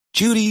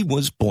Judy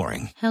was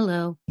boring.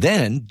 Hello.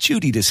 Then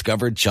Judy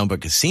discovered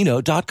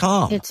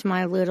ChumbaCasino.com. It's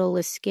my little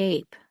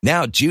escape.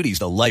 Now Judy's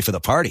the life of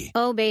the party.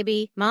 Oh,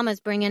 baby, mama's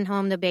bringing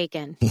home the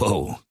bacon.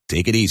 Whoa,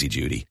 take it easy,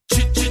 Judy.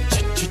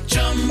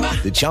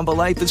 The Chumba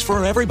life is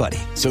for everybody.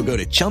 So go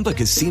to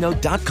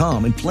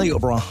ChumbaCasino.com and play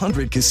over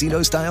 100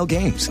 casino-style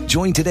games.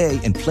 Join today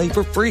and play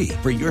for free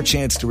for your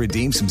chance to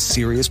redeem some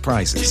serious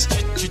prizes.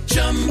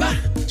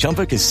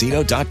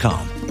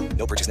 ChumbaCasino.com.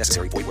 No purchase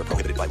necessary. Void where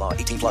prohibited by law.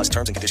 18 plus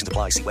terms and conditions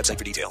apply. See website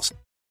for details.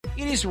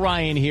 It is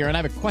Ryan here, and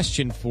I have a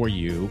question for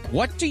you.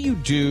 What do you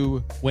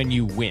do when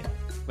you win?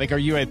 Like, are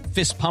you a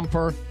fist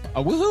pumper,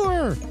 a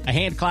woohooer, a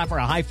hand clapper,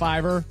 a high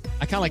fiver?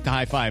 I kind of like the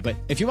high five, but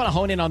if you want to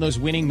hone in on those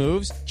winning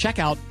moves, check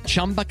out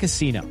Chumba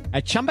Casino.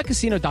 At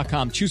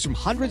ChumbaCasino.com, choose from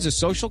hundreds of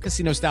social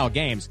casino-style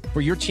games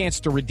for your chance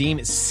to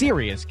redeem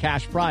serious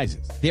cash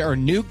prizes. There are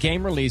new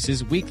game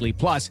releases weekly,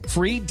 plus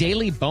free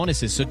daily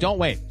bonuses. So don't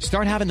wait.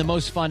 Start having the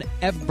most fun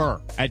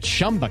ever at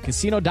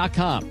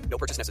ChumbaCasino.com. No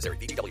purchase necessary.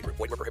 VGW. Void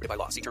where prohibited by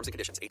law. See terms and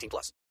conditions. 18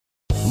 plus.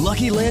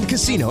 Lucky Land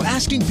Casino,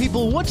 asking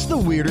people, what's the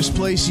weirdest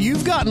place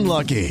you've gotten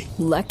lucky?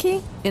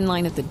 Lucky? In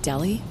line at the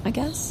deli, I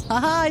guess?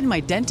 Aha, in my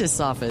dentist's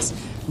office.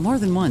 More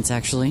than once,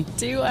 actually.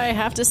 Do I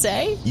have to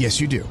say?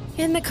 Yes, you do.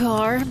 In the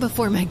car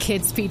before my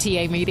kids'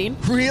 PTA meeting.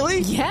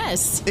 Really?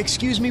 Yes.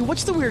 Excuse me,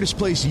 what's the weirdest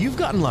place you've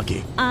gotten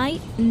lucky? I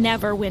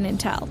never win and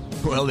tell.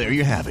 Well, there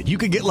you have it. You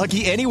can get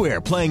lucky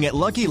anywhere, playing at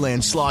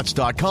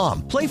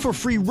LuckyLandSlots.com. Play for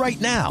free right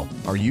now.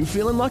 Are you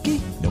feeling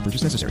lucky? No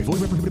purchase necessary.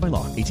 Void where prohibited by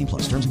law. 18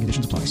 plus. Terms and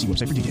conditions apply. See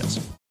website for details.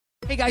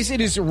 Hey guys, it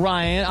is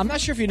Ryan. I'm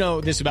not sure if you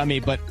know this about me,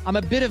 but I'm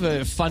a bit of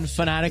a fun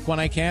fanatic when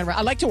I can.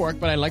 I like to work,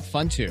 but I like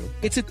fun too.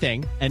 It's a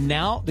thing. And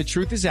now the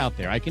truth is out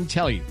there. I can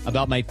tell you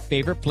about my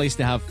favorite place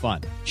to have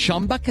fun.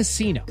 Chumba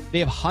Casino. They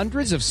have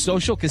hundreds of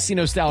social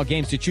casino style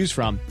games to choose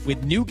from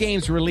with new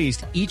games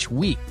released each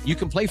week. You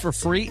can play for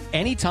free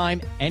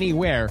anytime,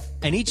 anywhere.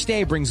 And each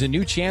day brings a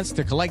new chance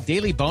to collect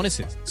daily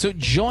bonuses. So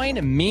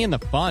join me in the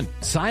fun.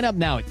 Sign up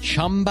now at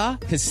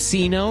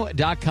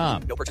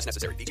ChumbaCasino.com. No purchase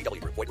necessary.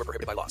 VGW. Void where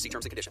prohibited by law. See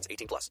terms and conditions.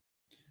 18 plus.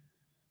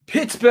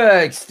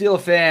 Pittsburgh Steelers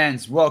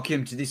fans,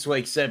 welcome to this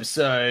week's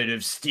episode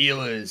of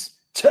Steelers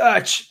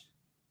Touch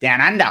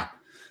Down Under.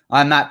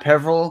 I'm Matt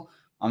Peverill.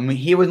 I'm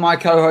here with my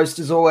co-host,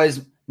 as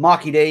always,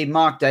 Marky D,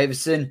 Mark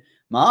Davison.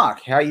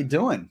 Mark, how are you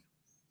doing?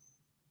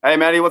 Hey,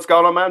 Matty, what's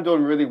going on, man? I'm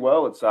doing really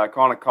well. It's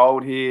kind of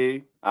cold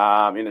here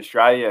in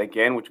Australia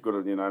again, which got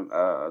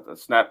a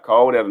snap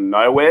cold out of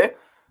nowhere.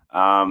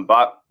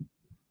 But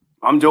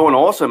I'm doing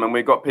awesome, and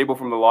we've got people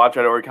from the live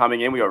chat already coming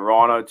in. We got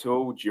Ryan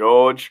O'Toole,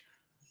 George.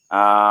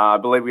 I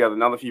believe we have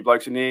another few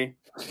blokes in here.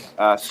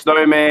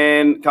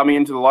 Snowman coming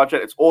into the live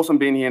chat. It's awesome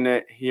being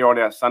here on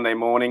our Sunday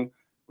morning.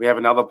 We have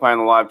another player in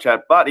the live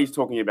chat, but he's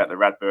talking about the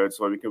Ratbirds,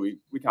 so we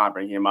can't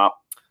bring him up.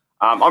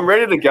 I'm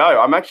ready to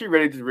go. I'm actually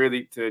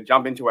ready to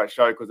jump into our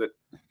show because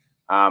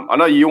I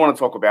know you want to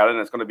talk about it, and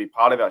it's going to be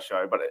part of our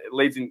show, but it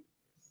leads in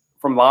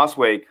from last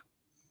week.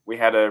 We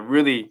had a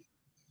really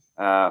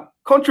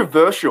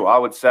controversial, I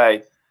would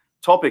say,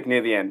 topic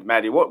near the end.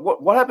 Maddie,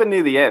 what happened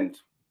near the end?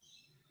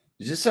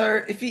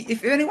 So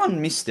if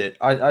anyone missed it,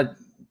 I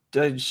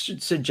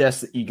should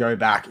suggest that you go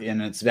back,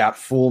 and it's about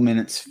 4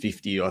 minutes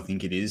 50, I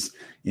think it is,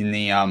 in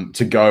the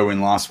to go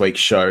in last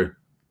week's show.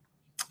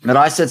 But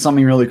I said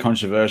something really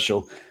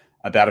controversial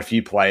about a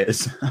few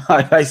players.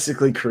 I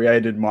basically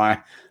created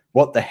my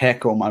what the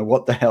heck or my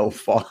what the hell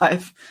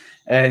 5,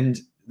 and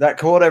that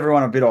caught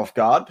everyone a bit off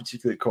guard,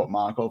 particularly caught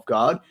Mark off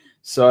guard.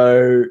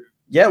 So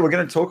yeah, we're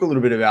going to talk a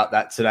little bit about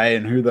that today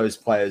and who those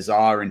players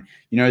are. And,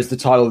 as the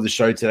title of the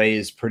show today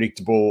is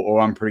predictable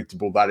or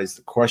unpredictable, that is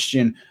the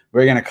question.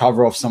 We're going to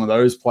cover off some of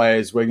those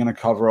players. We're going to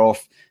cover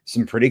off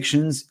some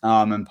predictions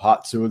and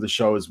part 2 of the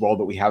show as well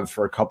that we have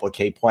for a couple of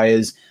key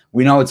players.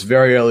 We know it's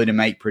very early to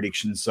make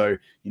predictions. So,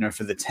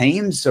 for the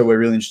teams, so we're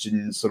really interested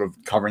in sort of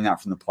covering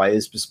that from the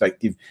players'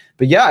 perspective.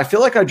 But yeah, I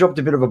feel like I dropped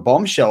a bit of a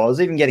bombshell. I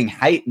was even getting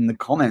hate in the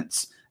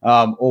comments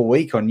all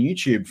week on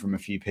YouTube from a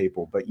few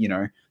people, but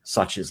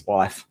such is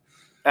life.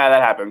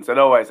 That happens. It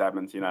always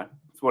happens,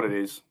 It's what it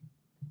is.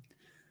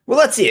 Well,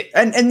 that's it.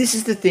 And this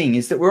is the thing,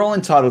 is that we're all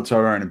entitled to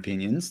our own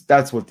opinions.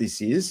 That's what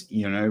this is,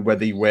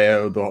 whether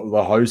we're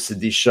the hosts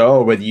of this show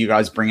or whether you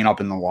guys bring it up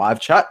in the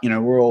live chat,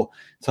 we're all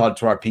entitled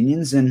to our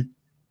opinions. And,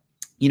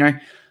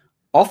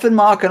 often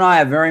Mark and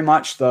I are very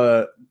much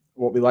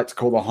what we like to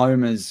call the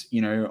homers,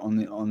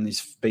 on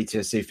this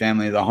BTSC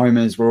family, the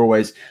homers. We're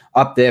always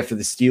up there for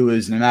the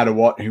Steelers, no matter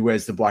what, who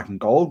wears the black and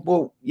gold.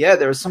 Well, yeah,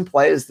 there are some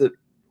players that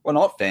we're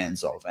not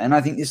fans of. And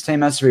I think this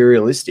team has to be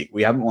realistic.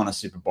 We haven't won a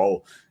Super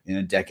Bowl in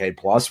a decade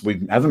plus.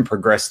 We haven't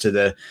progressed to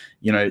the,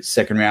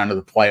 second round of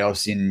the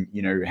playoffs in,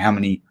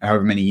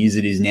 however many years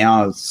it is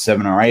now,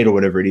 7 or 8 or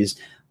whatever it is.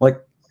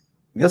 Like,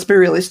 let's be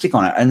realistic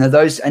on it.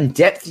 And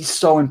depth is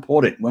so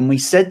important. When we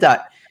said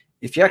that,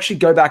 if you actually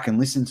go back and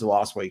listen to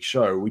last week's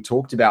show, we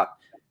talked about,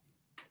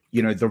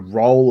 the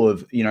role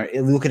of,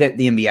 look at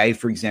the NBA,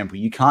 for example.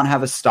 You can't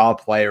have a star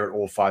player at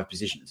all 5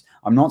 positions.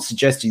 I'm not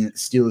suggesting that the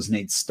Steelers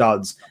need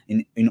studs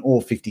in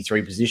all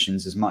 53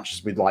 positions as much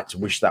as we'd like to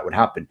wish that would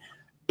happen.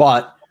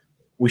 But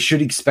we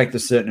should expect a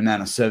certain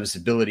amount of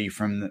serviceability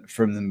from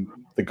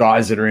the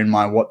guys that are in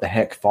my what the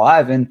heck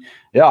 5. And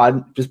yeah, I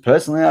don't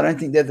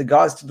think they're the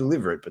guys to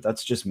deliver it, but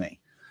that's just me.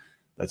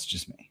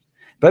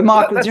 But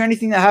Mark, was there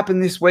anything that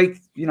happened this week,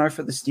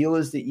 for the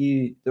Steelers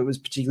that was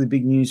particularly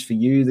big news for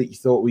you that you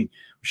thought we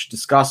should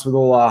discuss with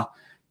all our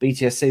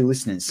BTSC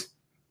listeners?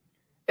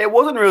 It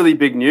wasn't really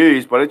big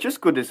news, but it's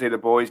just good to see the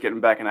boys getting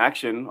back in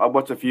action. I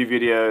watched a few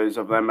videos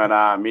of them at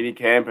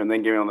minicamp and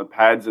then getting on the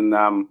pads and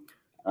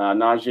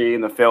Najee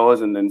and the fellas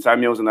and then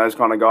Samuels and those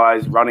kind of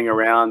guys running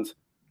around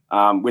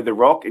with the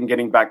rock and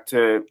getting back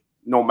to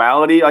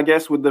normality, I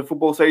guess, with the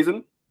football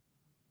season.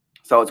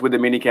 So it's with the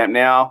minicamp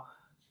now.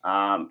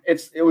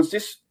 It's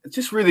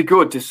just really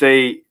good to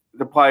see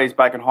the players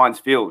back in Heinz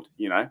Field.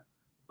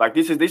 Like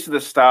this is the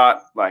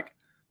start. Like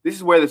this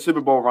is where the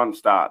Super Bowl run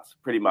starts.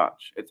 Pretty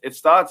much, it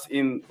starts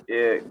in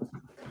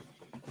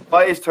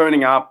players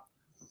turning up.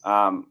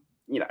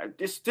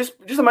 Just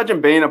imagine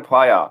being a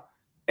player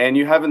and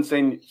you haven't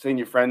seen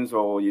your friends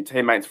or your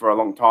teammates for a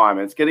long time.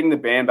 And it's getting the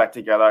band back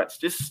together. It's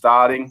just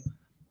starting.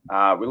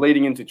 We're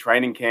leading into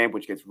training camp,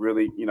 which gets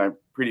really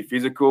pretty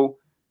physical.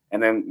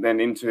 And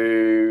then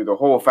into the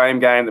Hall of Fame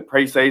game, the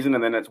preseason,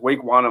 and then it's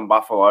week 1 in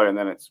Buffalo, and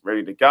then it's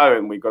ready to go.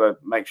 And we've got to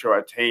make sure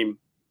our team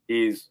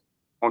is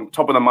on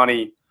top of the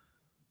money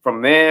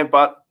from there.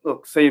 But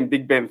look, seeing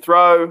Big Ben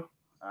throw,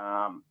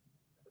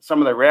 some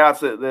of the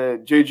routes that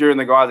the Juju and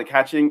the guys are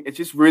catching, it's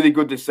just really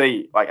good to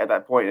see. Like at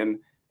that point,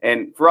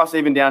 and for us,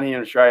 even down here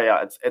in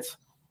Australia,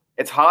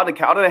 it's hard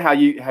to. I don't know how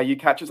you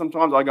catch it.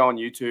 Sometimes I go on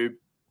YouTube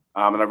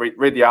and I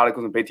read the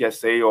articles on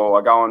BTSC, or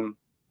I go on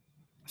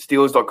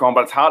Steelers.com,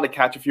 but it's hard to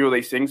catch a few of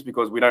these things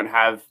because we don't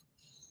have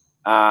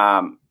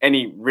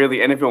any really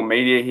NFL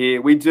media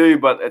here. We do,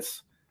 but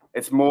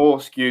it's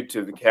more skewed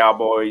to the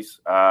Cowboys,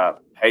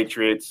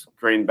 Patriots,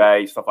 Green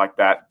Bay, stuff like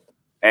that,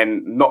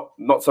 and not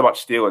so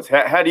much Steelers.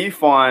 How do you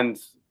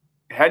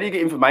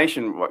get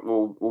information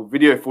or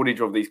video footage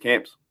of these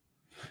camps?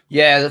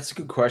 Yeah, that's a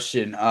good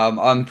question.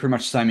 I'm pretty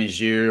much the same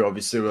as you.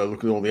 Obviously, we'll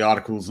look at all the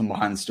articles on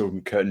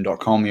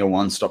BehindTheSteelCurtain.com, your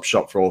one-stop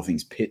shop for all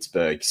things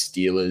Pittsburgh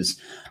Steelers.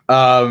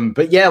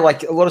 But yeah,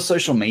 like a lot of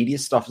social media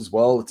stuff as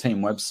well, the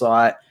team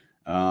website.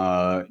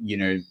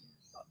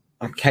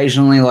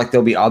 Occasionally, like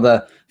there'll be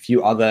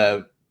few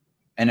other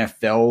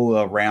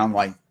NFL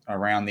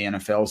around the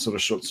NFL sort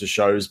of sorts of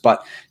shows.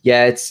 But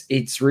yeah,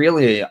 it's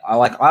really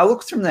I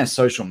look through their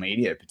social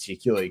media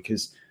particularly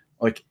because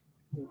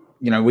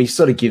we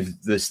sort of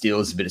give the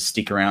Steelers a bit of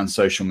stick around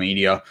social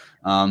media,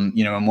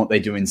 and what they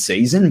do in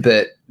season.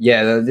 But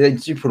yeah, they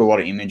do put a lot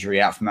of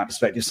imagery out from that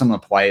perspective. Some of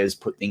the players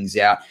put things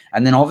out.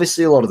 And then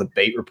obviously a lot of the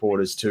beat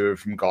reporters too,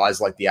 from guys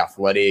like The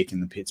Athletic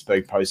and the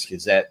Pittsburgh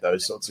Post-Gazette,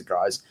 those sorts of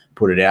guys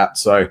put it out.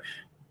 So,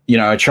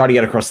 I try to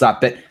get across that.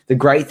 But the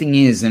great thing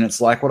is, and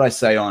it's like what I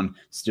say on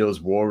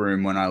Steelers War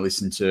Room when I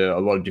listen to a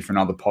lot of different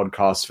other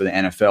podcasts for the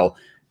NFL,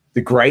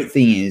 the great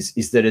thing is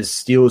that as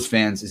Steelers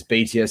fans, as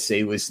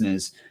BTSC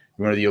listeners,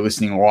 whether you're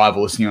listening live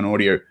or listening on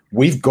audio,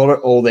 we've got it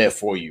all there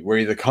for you. We're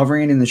either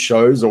covering it in the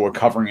shows or we're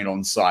covering it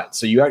on site.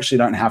 So you actually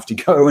don't have to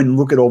go and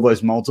look at all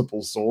those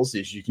multiple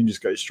sources. You can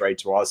just go straight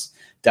to us.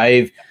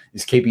 Dave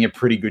is keeping a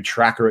pretty good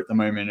tracker at the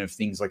moment of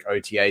things like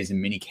OTAs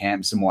and mini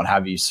camps and what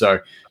have you. So,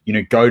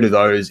 go to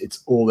those.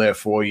 It's all there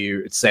for you.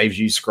 It saves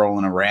you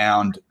scrolling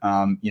around,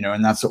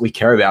 and that's what we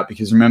care about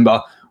because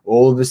remember,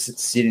 all of us that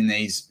sit in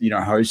these,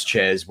 host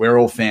chairs, we're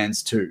all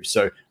fans too.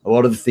 So a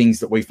lot of the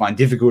things that we find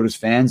difficult as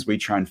fans, we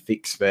try and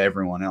fix for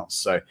everyone else.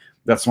 So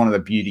that's one of the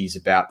beauties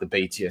about the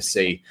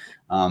BTSC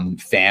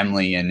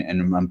family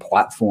and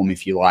platform,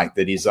 if you like,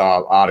 that is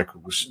our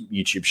articles,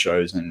 YouTube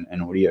shows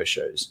and audio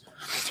shows.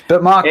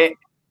 But Mark...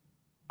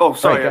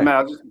 sorry, man.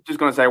 I was just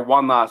going to say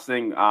one last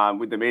thing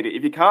with the media.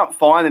 If you can't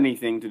find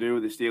anything to do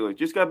with the Steelers,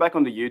 just go back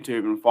onto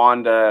YouTube and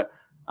find a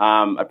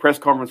press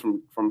conference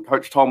from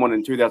Coach Tomlin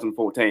in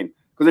 2014.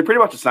 Because they're pretty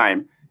much the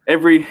same.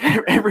 Every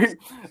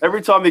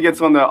time he gets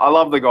on there, I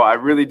love the guy. I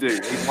really do.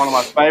 He's one of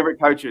my favorite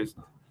coaches.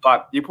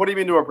 But you put him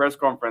into a press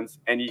conference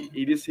and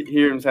you just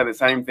hear him say the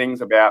same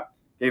things about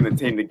getting the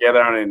team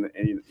together and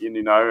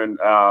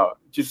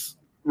just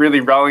really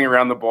rallying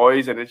around the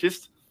boys. And it's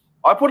just,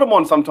 I put him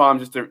on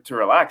sometimes just to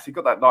relax. He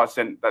got that nice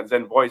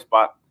zen voice.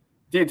 But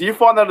do you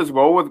find that as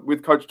well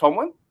with Coach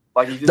Tomlin?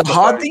 Like the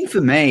hard thing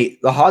for me,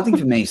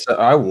 so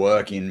I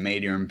work in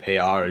media and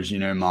PR, as you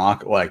know,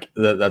 Mark, like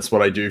that's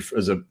what I do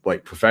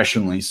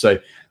professionally. So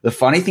the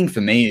funny thing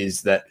for me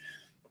is that,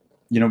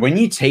 when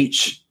you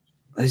teach,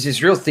 there's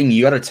this real thing,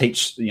 you got to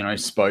teach,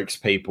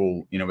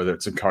 spokespeople, whether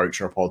it's a coach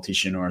or a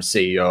politician or a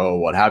CEO or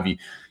what have you,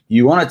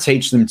 you want to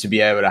teach them to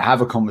be able to have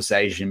a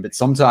conversation, but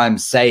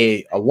sometimes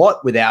say a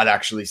lot without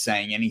actually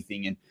saying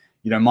anything. And,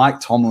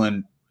 Mike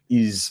Tomlin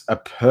is a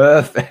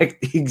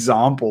perfect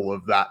example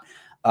of that.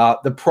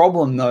 The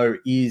problem, though,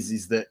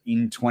 is that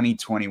in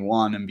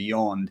 2021 and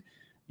beyond,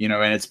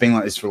 and it's been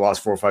like this for the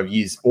last 4 or 5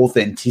 years,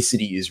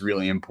 authenticity is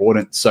really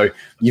important. So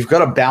you've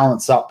got to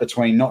balance up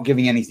between not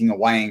giving anything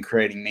away and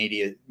creating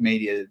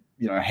media,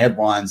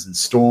 headlines and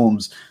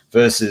storms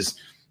versus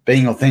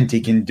being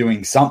authentic and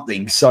doing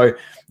something. So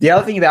the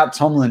other thing about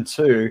Tomlin,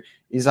 too,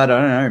 is I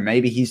don't know,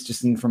 maybe he's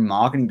just thinking from a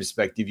marketing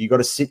perspective, you got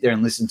to sit there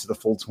and listen to the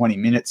full 20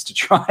 minutes to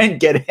try and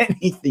get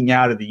anything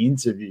out of the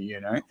interview, you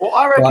know? Well,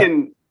 I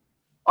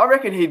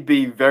reckon he'd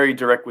be very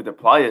direct with the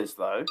players,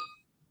 though.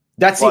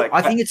 That's like, it.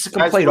 I think it's the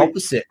complete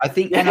opposite. I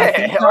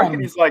reckon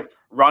he's like,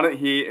 run it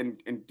here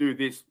and do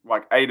this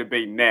like A to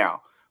B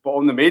now. But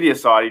on the media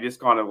side, he just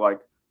kind of like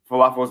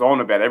was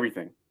on about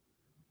everything.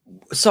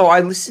 So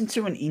I listened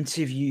to an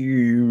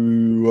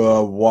interview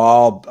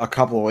a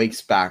couple of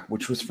weeks back,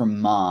 which was from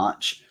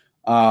March.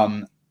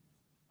 I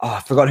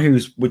forgot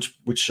which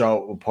show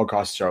or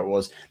podcast show it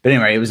was. But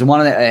anyway, it was an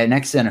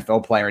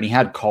ex-NFL player, and he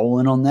had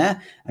Colin on there.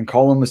 And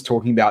Colin was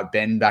talking about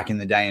Ben back in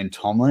the day and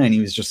Tomlin, and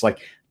he was just like,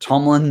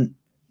 Tomlin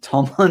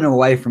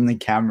away from the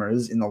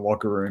cameras in the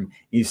locker room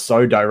is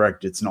so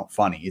direct, it's not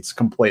funny. It's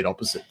complete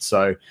opposite.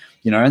 So,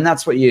 you know, and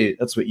that's what you'd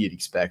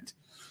expect.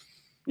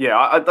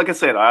 Yeah, like I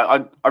said,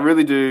 I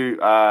really do,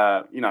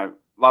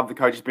 love the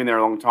coach. He's been there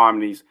a long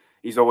time, and he's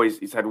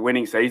had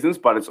winning seasons.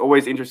 But it's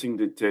always interesting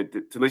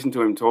to listen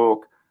to him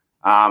talk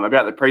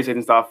about the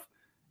preseason stuff,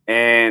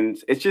 and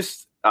it's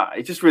just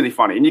really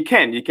funny. And you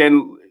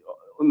can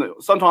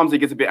sometimes he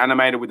gets a bit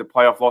animated with the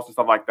playoff loss and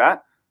stuff like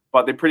that.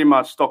 But they're pretty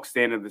much stock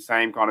standard, the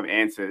same kind of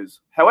answers.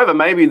 However,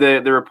 maybe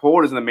the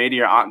reporters and the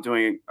media aren't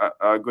doing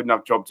a good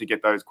enough job to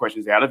get those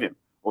questions out of him,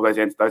 or those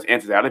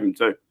answers out of him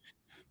too.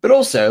 But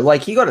also,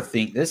 like, you got to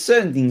think, there's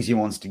certain things he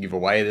wants to give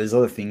away. There's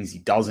other things he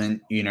doesn't.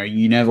 You know,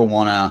 you never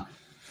want to.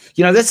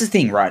 You know, that's the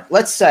thing, right?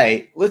 Let's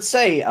say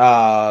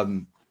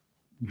Deontay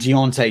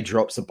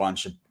drops a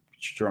bunch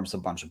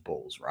of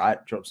balls,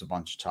 right? Drops a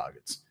bunch of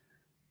targets.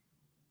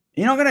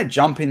 You're not going to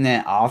jump in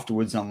there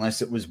afterwards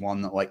unless it was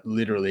one that, like,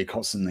 literally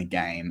cost them the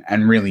game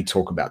and really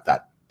talk about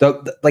that.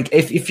 Like,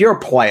 if you're a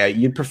player,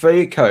 you'd prefer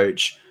your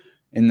coach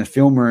in the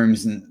film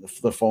rooms and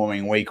the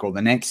following week or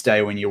the next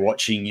day when you're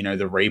watching, you know,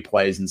 the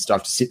replays and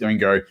stuff, to sit there and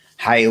go,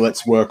 hey,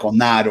 let's work on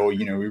that, or,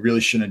 you know, we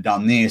really shouldn't have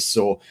done this,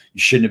 or you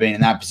shouldn't have been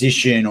in that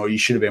position, or you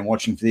should have been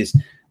watching for this.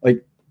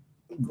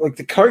 Like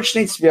the coach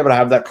needs to be able to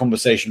have that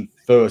conversation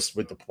first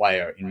with the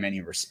player in many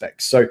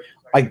respects. So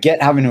I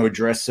get having to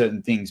address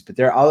certain things, but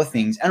there are other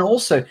things. And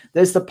also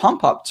there's the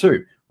pump up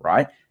too,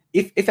 right?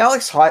 If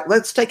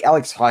let's take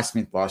Alex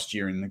Highsmith last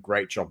year and the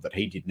great job that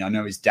he did. And I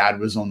know his dad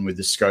was on with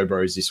the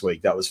Scobros this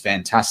week. That was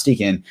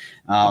fantastic. And,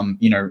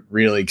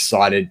 really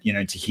excited,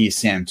 to hear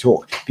Sam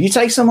talk. But you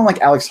take someone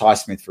like Alex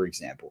Highsmith, for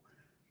example.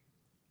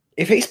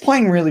 If he's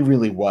playing really,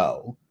 really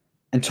well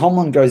and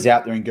Tomlin goes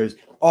out there and goes,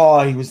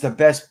 oh, he was the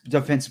best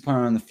defensive player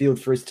on the field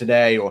for us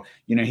today, or,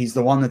 he's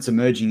the one that's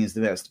emerging as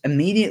the best.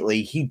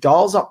 Immediately, he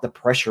dials up the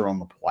pressure on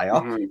the player.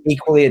 Mm-hmm.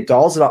 Equally, it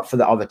dials it up for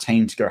the other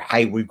team to go,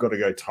 hey, we've got to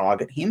go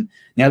target him.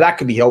 Now, that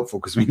could be helpful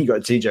because when you got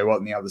TJ Watt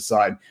on the other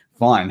side,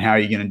 fine, how are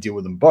you going to deal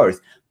with them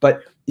both?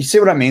 But you see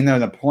what I mean, though,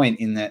 the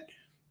point in that,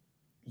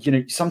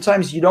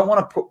 sometimes you don't want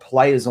to put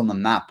players on the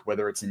map,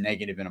 whether it's a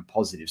negative and a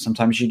positive.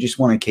 Sometimes you just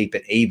want to keep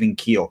it even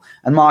keel.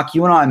 And, Mark,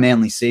 you and I are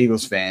Manly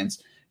Seagulls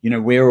fans.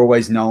 We're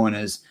always known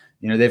as,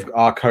 they've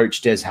our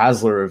coach Des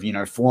Hasler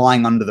of,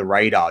 flying under the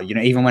radar,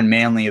 even when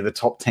Manly are the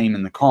top team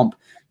in the comp,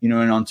 and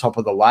on top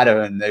of the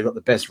ladder and they've got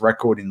the best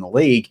record in the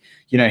league,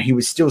 he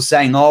was still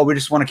saying, oh, we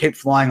just want to keep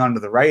flying under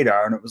the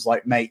radar. And it was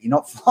like, mate, you're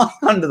not flying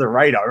under the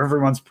radar.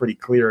 Everyone's pretty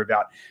clear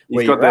about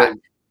where you're at.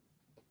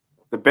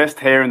 The best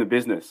hair in the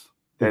business.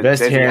 The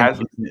best hair in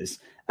the business.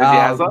 He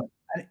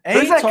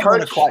and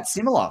Tomlin are quite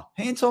similar.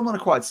 He and Tomlin are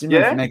quite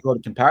similar if you make a lot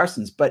of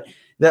comparisons. But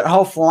that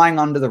whole flying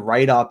under the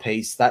radar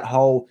piece, that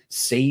whole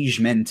siege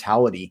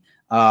mentality,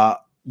 that's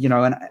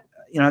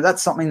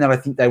something that I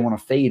think they want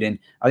to feed. And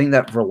I think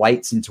that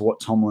relates into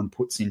what Tomlin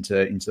puts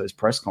into those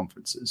press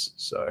conferences.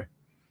 So,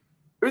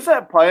 who's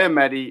that player,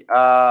 Matty?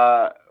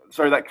 That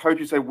coach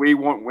who said, we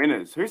want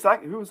winners. Who was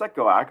that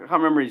guy? I can't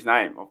remember his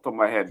name off the top of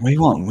my head. We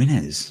want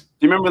winners.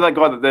 Do you remember that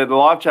guy? The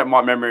live chat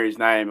might remember his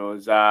name. It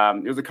was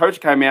a coach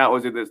who came out.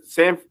 Was it the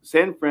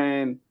San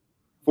Fran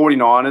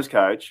 49ers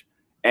coach?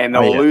 And they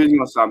were losing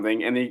or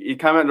something. And he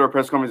came out to a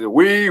press conference and said,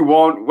 we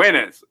want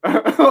winners.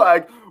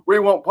 Like, we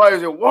want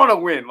players who want to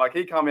win. Like,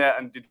 he came out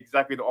and did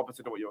exactly the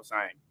opposite of what you're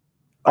saying.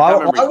 I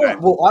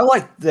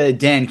like the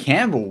Dan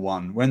Campbell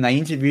one when they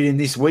interviewed him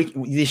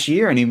this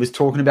year, and he was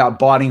talking about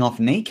biting off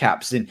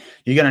kneecaps, and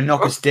you're going to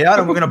knock us down,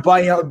 and we're going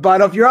to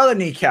bite off your other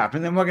kneecap,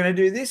 and then we're going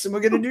to do this, and we're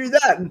going to do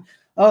that. And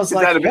I was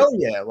like, hell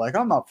yeah, like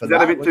I'm up for that.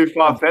 Is that a bit too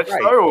far-fetched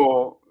though,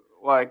 or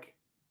like?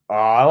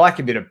 I like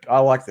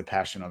the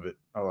passion of it.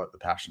 I like the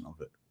passion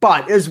of it,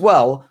 but as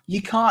well,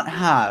 you can't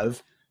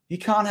have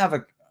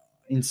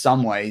in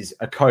some ways,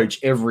 a coach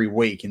every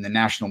week in the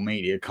national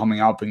media coming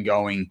up and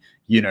going,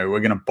 we're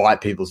going to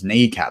bite people's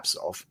kneecaps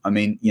off. I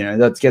mean,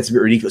 that gets a bit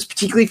ridiculous,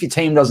 particularly if your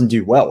team doesn't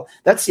do well.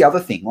 That's the other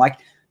thing. Like,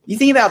 you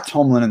think about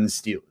Tomlin and the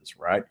Steelers,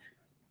 right?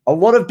 A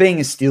lot of being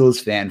a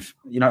Steelers fan,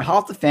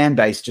 half the fan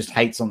base just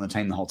hates on the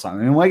team the whole time.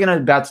 I mean, we're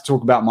about to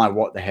talk about my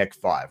what the heck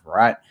 5,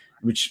 right?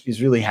 Which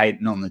is really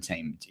hating on the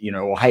team,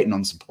 or hating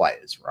on some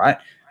players, right?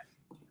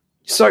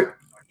 So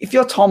if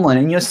you're Tomlin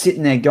and you're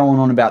sitting there going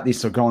on about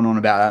this or going on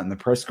about that in the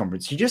press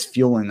conference, you're just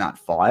fueling that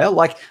fire.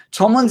 Like,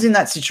 Tomlin's in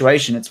that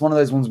situation. It's one of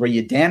those ones where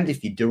you're damned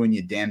if you do and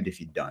you're damned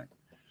if you don't.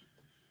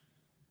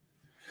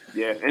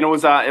 Yeah, and it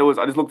was. I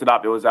just looked it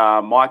up. It was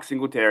Mike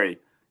Singletary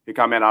who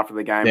came out after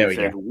the game and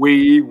said, go.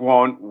 "We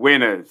want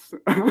winners,"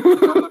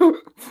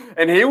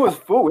 and he was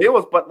full.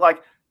 But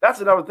like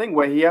that's another thing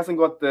where he hasn't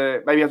got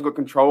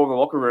control of the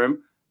locker room,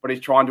 but he's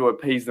trying to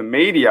appease the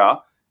media,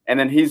 and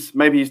then his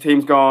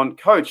team's going,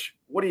 "Coach,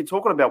 what are you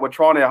talking about? We're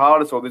trying our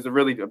hardest." Or there's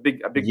a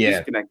big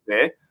disconnect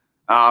there.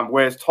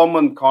 Whereas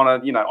Tomlin kind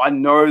of, I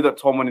know that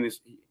Tomlin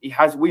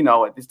we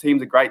know it. This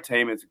team's a great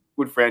team. It's a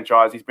good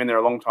franchise. He's been there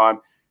a long time.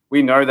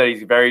 We know that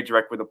he's very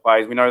direct with the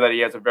players. We know that he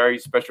has a very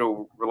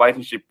special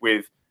relationship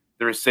with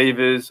the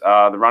receivers,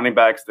 the running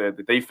backs, the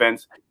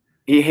defense.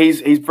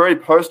 He's very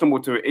personable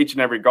to each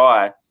and every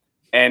guy.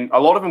 And a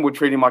lot of them would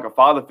treat him like a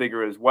father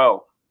figure as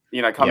well,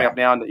 coming up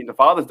now into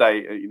Father's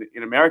Day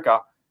in America.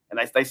 And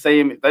they see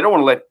him, they don't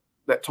want to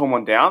let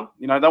Tomlin down.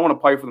 They want to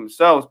play for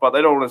themselves, but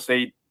they don't want to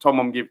see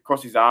Tomlin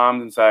cross his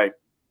arms and say,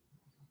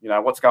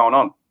 what's going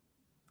on?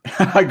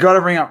 I got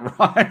to bring up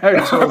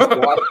Rhino.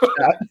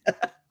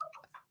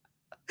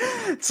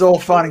 It's all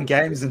fun and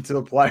games until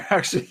a player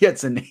actually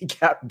gets a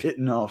kneecap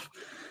bitten off.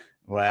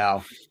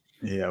 Wow.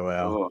 Yeah,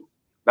 wow. Oh,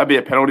 that'd be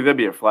a penalty. That'd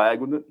be a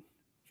flag, wouldn't it?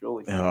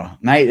 Surely. Oh,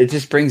 mate, it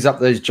just brings up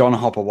those John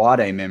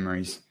Hopewade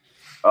memories.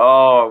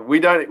 Oh, we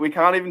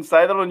can't even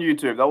say that on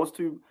YouTube. That was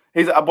too.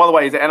 By the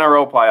way, he's an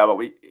NRL player, but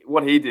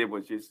what he did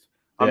was just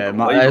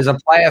as a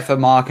player for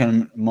Mark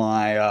and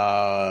my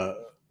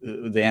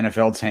the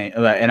NFL team,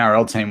 the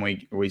NRL team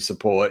we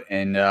support,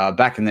 and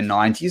back in the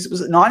 90s,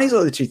 was it 90s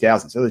or the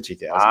 2000s? Early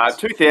 2000s.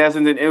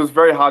 2000, and it was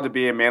very hard to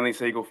be a Manly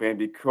Seagull fan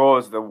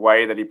because the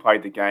way that he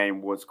played the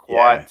game was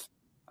quite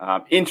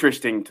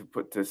interesting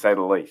to say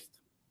the least.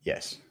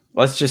 Yes.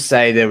 Let's just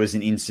say there was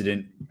an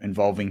incident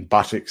involving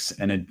buttocks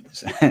and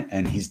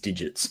his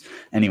digits.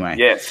 Anyway.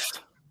 Yes.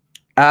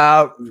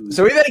 So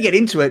we better get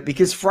into it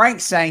because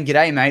Frank's saying,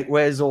 "G'day, mate.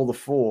 Where's all the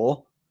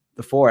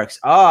 4X?"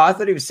 Oh, I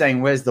thought he was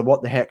saying, "Where's the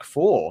what the heck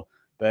 4?"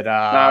 But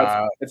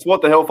no, it's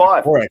what the hell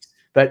 5. 4X.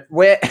 But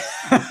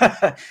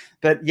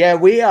but yeah,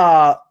 we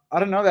are. I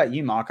don't know about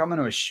you, Mark. I'm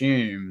going to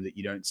assume that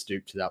you don't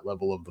stoop to that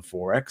level of the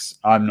 4X.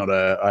 I'm not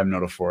a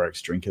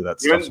 4X drinker.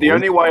 That's the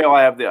only way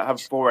I have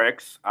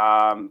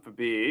 4X for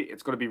beer.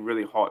 It's got to be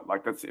really hot.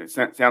 Like it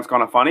sounds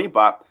kind of funny,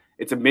 but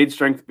it's a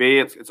mid-strength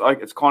beer.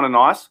 It's kind of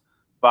nice.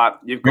 But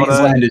you've got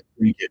Queenslanders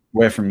drink it.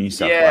 We're from New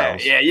South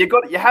Wales. Yeah, you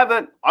have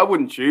it. I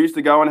wouldn't choose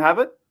to go and have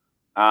it.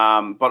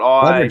 But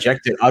I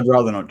reject it. I'd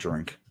rather not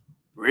drink.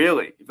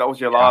 Really? If that was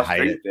your last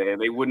drink there,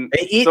 they wouldn't.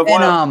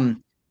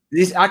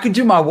 I could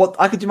do my what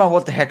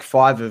the heck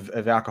 5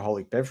 of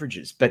alcoholic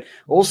beverages, but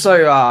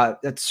also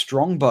that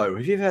Strongbow.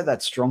 Have you ever had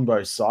that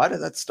Strongbow cider?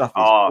 That stuff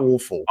is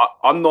awful.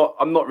 I'm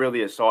not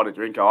really a cider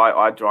drinker.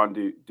 I try and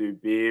do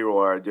beer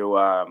or do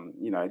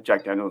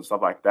Jack Daniels and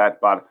stuff like that.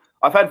 But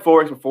I've had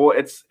 4X before.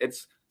 It's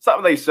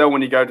something they sell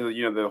when you go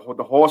to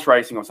the horse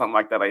racing or something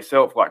like that. They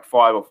sell it for like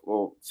 $5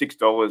 or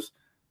 $6.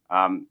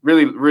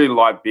 Really, really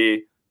light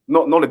beer.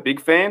 Not a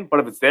big fan, but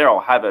if it's there, I'll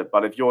have it.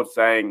 But if you're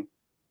saying,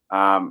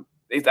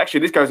 it's actually,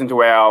 this goes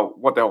into our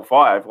what the hell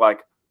 5.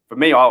 Like for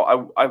me,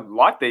 I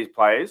like these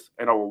players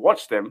and I will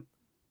watch them.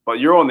 But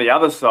you're on the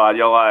other side.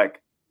 You're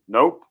like,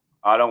 nope,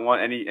 I don't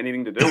want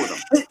anything to do with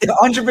them.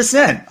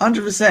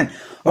 100%.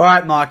 All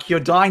right, Mark, you're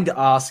dying to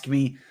ask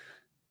me.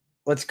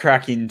 Let's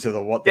crack into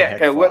the what the heck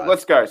 5.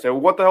 Let's go. So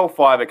what the hell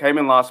 5? It came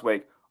in last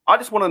week. I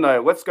just want to know,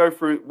 let's go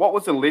through, what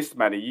was the list,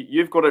 Matty?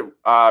 You've got it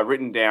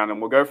written down, and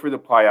we'll go through the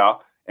player,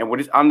 and we'll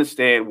just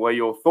understand where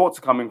your thoughts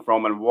are coming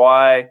from and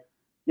why,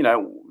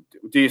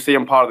 do you see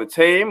them part of the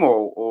team,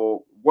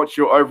 or what's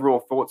your overall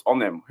thoughts on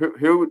them?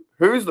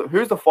 Who's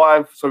the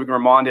 5 so we can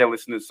remind our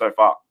listeners so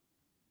far?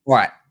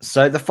 Right.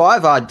 So the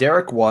 5 are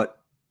Derek Watt,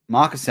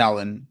 Marcus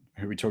Allen,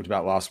 who we talked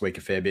about last week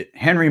a fair bit,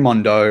 Henry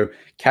Mondo,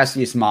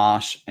 Cassius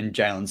Marsh, and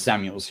Jalen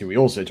Samuels, who we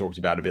also talked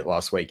about a bit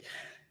last week.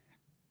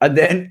 And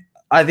then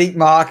I think,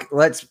 Mark,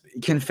 let's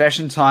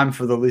confession time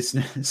for the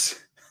listeners.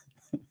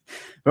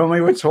 When we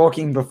were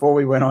talking before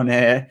we went on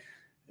air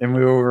and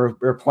we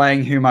were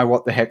playing who my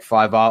what the heck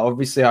 5 are,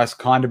 obviously I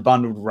kind of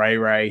bundled Ray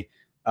Ray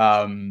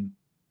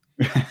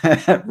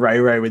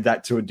with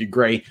that to a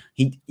degree.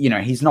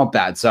 He's not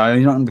bad, so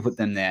I'm not going to put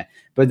them there.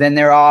 But then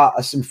there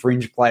are some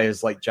fringe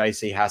players like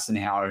JC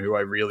Hassenauer who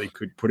I really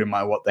could put in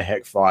my what the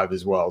heck 5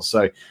 as well.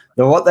 So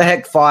the what the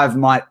heck 5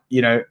 might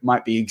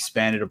be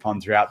expanded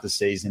upon throughout the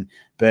season.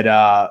 But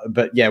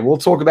yeah, we'll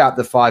talk about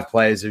the 5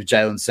 players of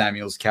Jalen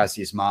Samuels,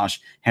 Cassius Marsh,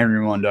 Henry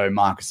Mondo,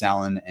 Marcus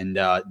Allen, and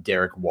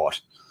Derek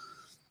Watt.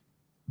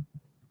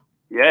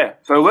 Yeah,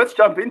 so let's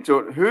jump into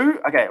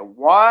it.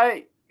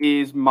 Why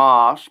is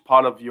Marsh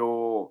part of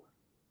your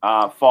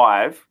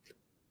 5?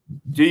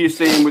 Do you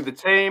see him with the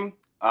team?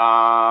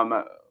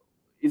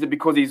 Is it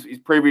because his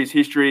previous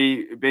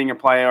history being a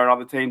player on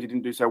other teams he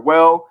didn't do so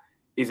well?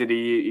 Is it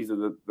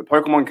the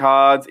Pokemon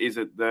cards? Is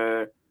it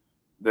the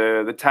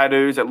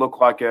tattoos that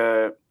look like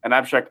an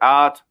abstract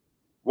art?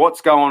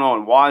 What's going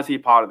on? Why is he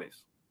part of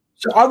this?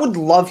 So I would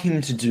love him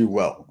to do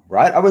well,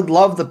 right? I would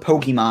love the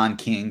Pokemon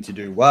King to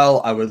do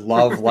well. I would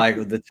love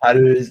the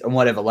tattoos and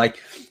whatever. Like,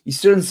 he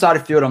stood inside a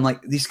field. I'm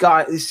like, this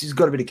has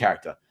got a bit of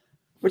character.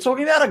 We're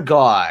talking about a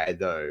guy,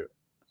 though,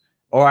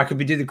 Or I could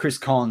be do the Chris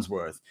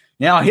Collinsworth.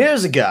 Now,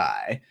 here's a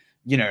guy,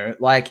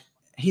 like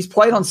he's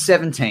played on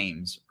 7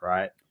 teams,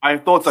 right? I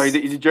thought so.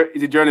 He's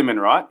a journeyman,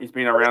 right? He's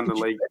been around the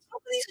league.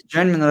 He's a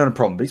journeyman, not a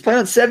problem. But he's played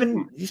on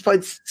 7. He's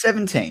played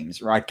 7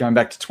 teams, right? Going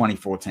back to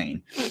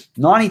 2014,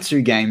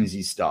 92 games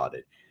he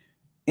started.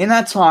 In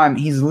that time,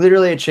 he's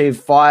literally achieved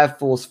 5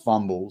 forced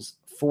fumbles,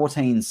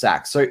 14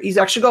 sacks. So he's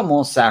actually got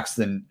more sacks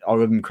than I'll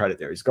give him credit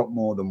there. He's got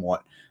more than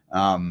what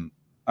I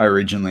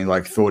originally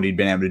thought he'd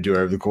been able to do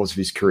over the course of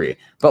his career.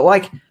 But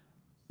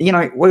we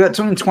got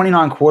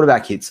 29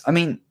 quarterback hits. I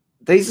mean,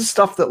 these are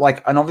stuff that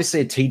and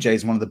obviously a TJ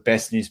is one of the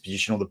best in his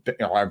position,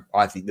 or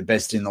I think the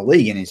best in the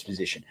league in his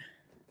position.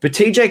 But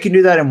TJ can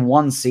do that in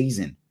one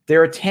season.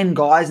 There are 10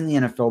 guys in the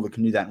NFL that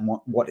can do that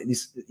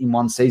in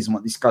one season,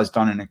 what this guy's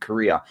done in a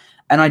career.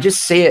 And I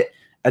just see it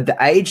at the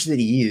age that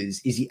he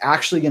is he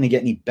actually going to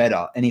get any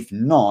better? And if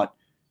not,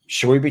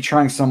 should we be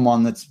trying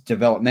someone that's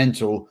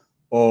developmental,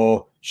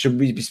 or should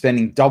we be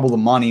spending double the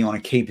money on a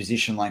key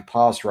position like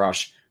pass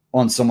rush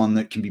on someone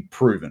that can be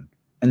proven?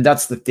 And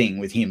that's the thing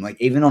with him.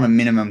 Even on a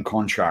minimum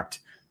contract,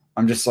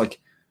 I'm just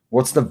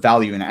what's the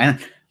value in it? And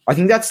I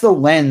think that's the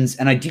lens.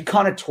 And I did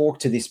kind of talk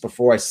to this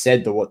before I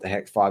said the What the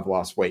Heck 5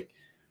 last week.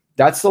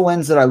 That's the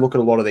lens that I look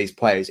at a lot of these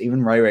players,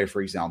 even Ray,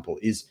 for example,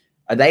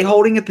 are they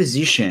holding a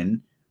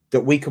position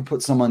that we could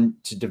put someone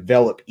to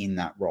develop in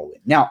that role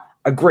in? Now,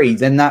 agree,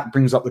 then that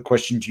brings up the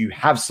question, do you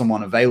have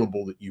someone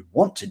available that you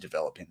want to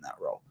develop in that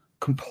role?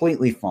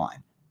 Completely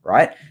fine,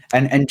 right?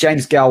 And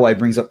James Galway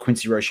brings up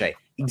Quincy Roche.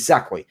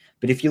 Exactly.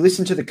 But if you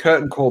listen to the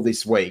curtain call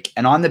this week,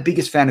 and I'm the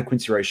biggest fan of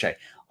Quincy Roche,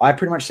 I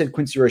pretty much said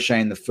Quincy Roche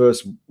in the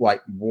first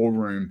war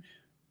room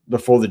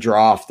before the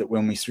draft, that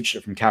when we switched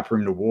it from cap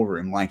room to war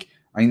room, I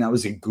think that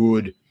was a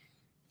good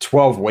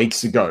 12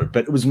 weeks ago.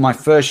 But it was my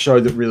first show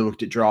that really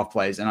looked at draft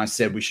players, and I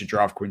said we should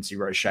draft Quincy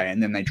Roche,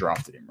 and then they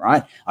drafted him,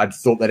 right? I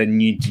thought they didn't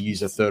need to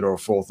use a 3rd or a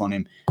 4th on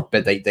him,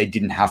 but they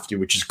didn't have to,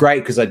 which is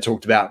great because I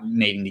talked about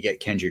needing to get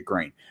Kendrick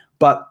Green.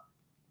 But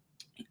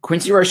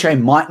Quincy Roche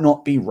might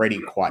not be ready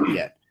quite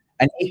yet.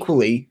 And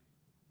equally,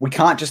 we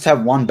can't just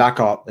have one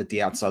backup at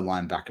the outside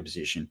linebacker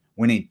position.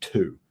 We need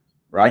 2,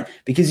 right?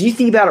 Because you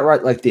think about it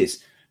right like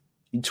this.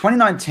 In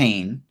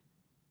 2019,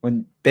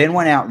 when Ben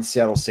went out in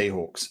Seattle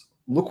Seahawks,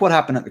 look what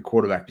happened at the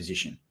quarterback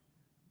position.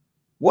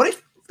 What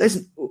if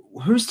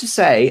who's to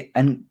say,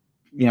 and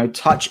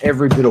touch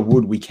every bit of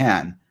wood we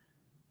can,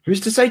 who's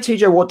to say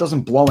TJ Watt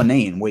doesn't blow a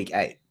knee in week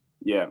 8?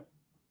 Yeah.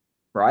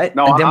 Right?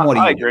 No, and then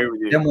I agree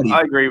with you.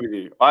 I agree with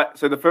you.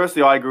 So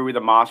firstly, I agree with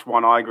the Marsh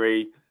one. I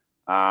agree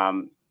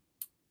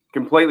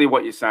completely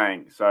what you're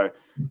saying. So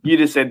you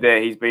just said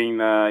there he's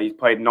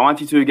played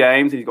 92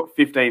 games. He's got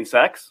 15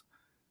 sacks.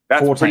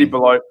 That's 14. Pretty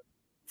below.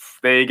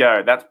 There you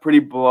go. That's pretty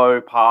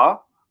below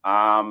par.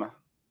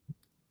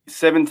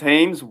 7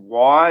 teams.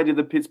 Why did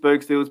the Pittsburgh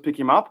Steelers pick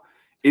him up?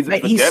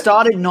 He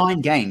started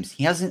 9 games.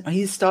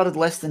 He's started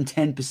less than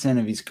 10%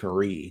 of his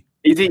career.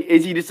 Is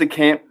he just a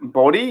camp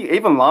body?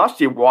 Even last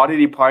year, why did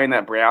he play in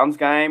that Browns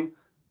game?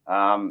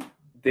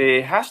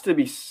 There has to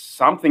be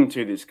something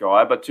to this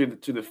guy, but to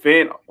the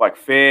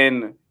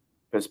fan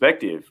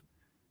perspective,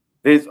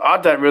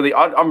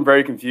 I'm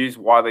very confused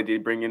why they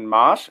did bring in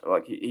Marsh.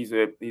 He's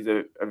a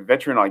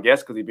veteran, I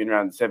guess, because he's been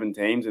around 7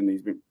 teams and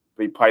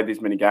he played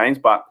this many games,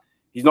 but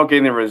he's not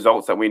getting the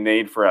results that we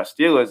need for our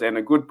Steelers. And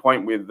a good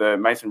point with the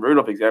Mason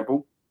Rudolph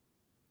example,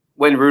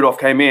 when Rudolph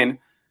came in,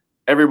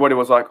 everybody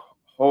was like,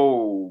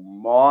 "Oh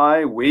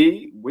my,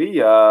 we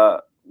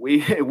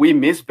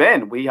miss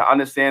Ben. We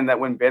understand that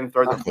when Ben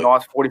throws a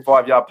nice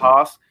 45-yard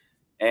pass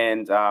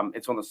and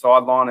it's on the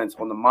sideline and it's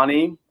on the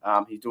money,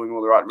 he's doing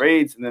all the right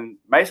reads. And then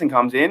Mason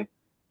comes in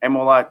and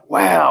we're like,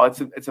 wow,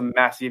 it's a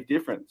massive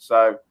difference.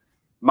 So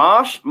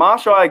Marsh,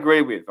 I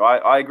agree with.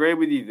 I agree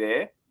with you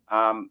there.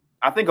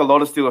 I think a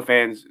lot of Steeler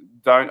fans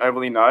don't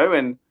overly know,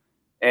 and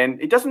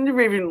it doesn't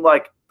even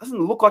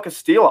doesn't look like a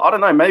Steeler. I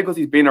don't know, maybe because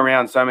he's been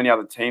around so many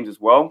other teams as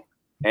well,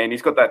 and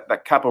he's got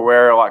that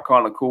Capoeira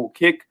kind of cool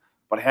kick.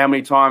 But how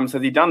many times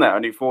has he done that?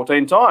 Only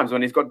 14 times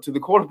when he's got to the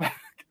quarterback.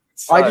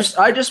 So,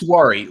 I just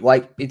worry.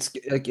 It's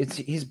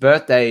his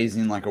birthday is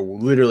in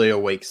literally a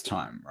week's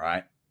time,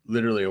 right?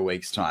 Literally a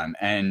week's time,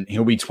 and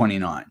he'll be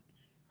 29.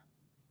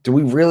 Do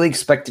we really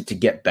expect it to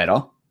get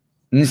better?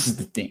 And this is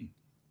the thing.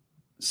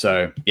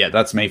 So yeah,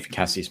 that's me for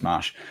Cassius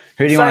Marsh.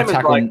 Who do you want to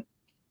tackle?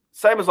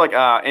 Same as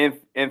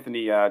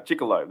Anthony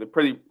Chickillo. They're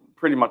pretty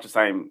much the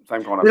same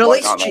kind of. But at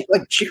least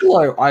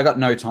Chickillo, I got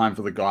no time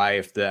for the guy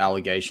if the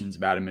allegations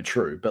about him are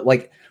true. But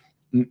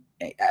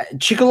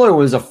Chickillo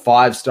was a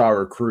 5-star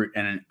recruit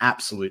and an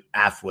absolute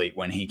athlete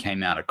when he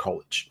came out of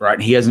college, right?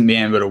 He hasn't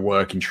been able to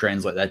work and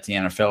translate that to the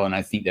NFL, and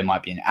I think there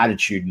might be an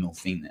attitudinal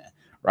thing there,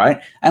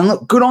 right? And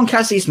look, good on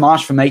Cassius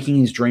Marsh for making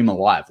his dream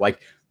alive.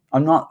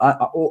 I'm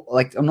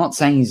not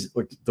saying he's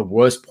the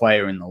worst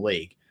player in the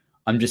league.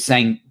 I'm just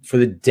saying for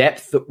the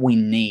depth that we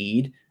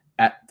need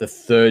at the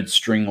 3rd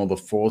string or the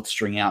 4th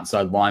string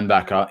outside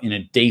linebacker in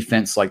a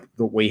defense like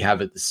that we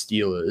have at the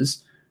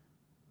Steelers,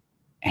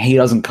 he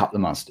doesn't cut the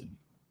mustard.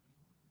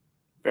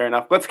 Fair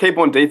enough. Let's keep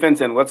on defense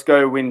and let's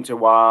go into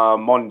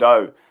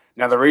Mondo.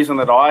 Now, the reason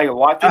that I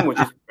liked him, which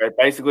is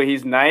basically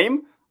his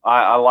name,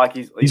 I like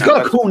his. He's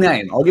got a cool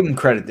name. I'll give him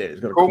credit there. He's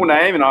got a cool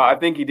name, and I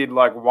think he did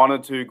like 1 or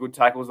 2 good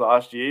tackles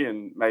last year,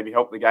 and maybe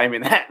helped the game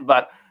in that.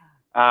 But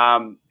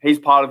he's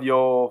part of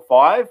your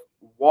 5.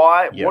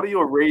 Why? Yep. What are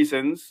your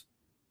reasons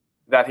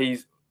that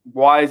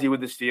why is he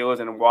with the Steelers,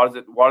 and why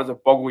does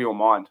it boggle your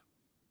mind?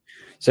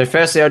 So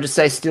firstly, I'll just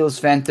say Steelers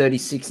fan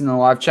 36 in the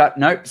live chat.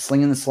 Nope,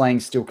 Slinging the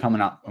Slang's still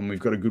coming up, and we've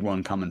got a good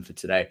one coming for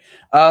today.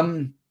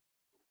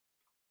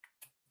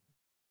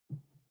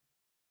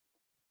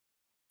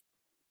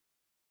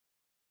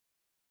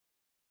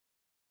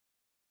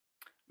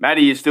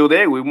 Matty, you still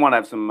there? We might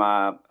have some,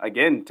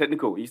 again,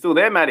 technical. You still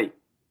there, Matty?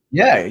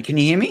 Yeah, can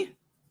you hear me?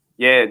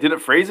 Yeah, did it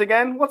freeze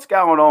again? What's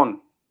going on?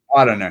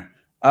 I don't know.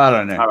 All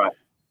right.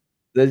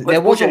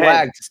 There was a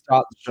lag to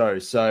start the show.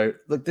 So,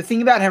 look, the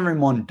thing about Henry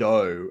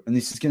Mondeau, and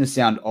this is going to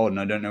sound odd, and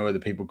I don't know whether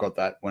people got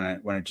that when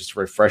it just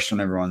refreshed on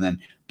everyone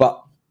then,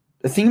 but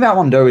the thing about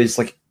Mondeau is,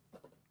 like,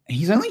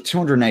 he's only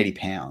 280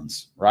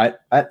 pounds, right?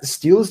 At the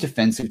Steelers'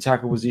 defensive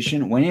tackle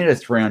position, we need a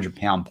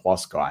 300-pound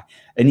plus guy.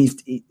 And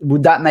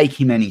would that make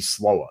him any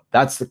slower?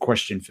 That's the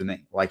question for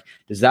me. Like,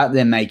 does that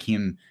then make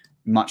him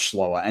much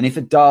slower? And if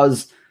it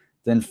does,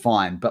 then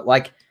fine. But,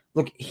 like,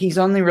 look, he's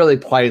only really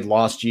played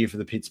last year for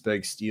the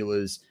Pittsburgh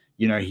Steelers.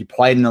 You know, he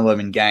played in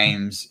 11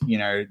 games. You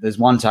know, there's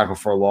 1 tackle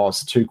for a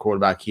loss, 2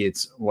 quarterback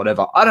hits,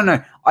 whatever. I don't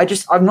know.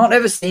 I've not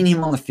ever seen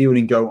him on the field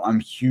and go, I'm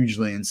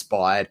hugely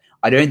inspired.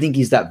 I don't think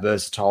he's that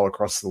versatile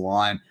across the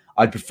line.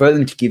 I'd prefer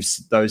them to give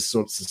those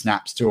sorts of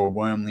snaps to a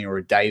Wormley or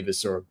a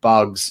Davis or a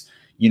Buggs,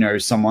 you know,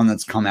 someone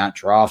that's come out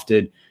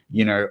drafted.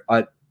 You know,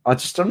 I'm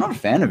not a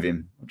fan of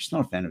him. I'm just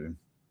not a fan of him.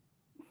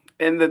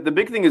 And the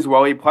big thing as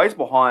well, he plays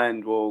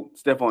behind,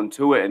 Stephon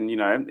Tuitt. And, you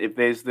know,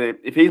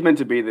 if he's meant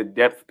to be the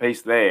depth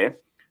piece there,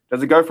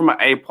 does it go from an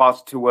A+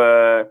 to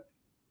a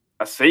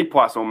C+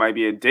 or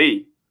maybe a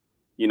D?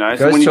 You know, it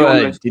goes to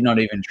a did not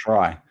even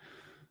try.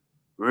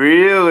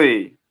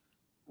 Really?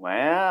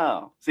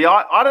 Wow. See,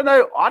 I don't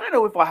know. I don't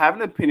know if I have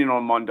an opinion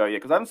on Mondeau yet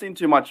because I haven't seen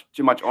too much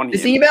on him. The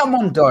thing about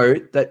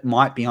Mondeau that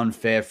might be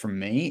unfair from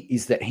me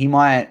is that he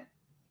might.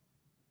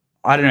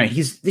 I don't know.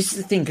 This is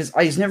the thing because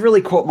he's never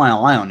really caught my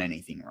eye on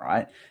anything,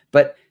 right?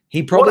 But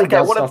he probably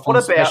does stuff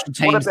on special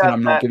teams that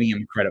I'm not giving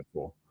him credit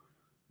for.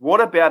 What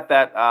about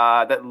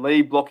that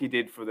lead block he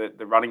did for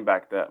the running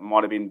back that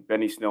might have been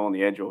Benny Snell on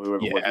the edge or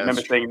whoever it was?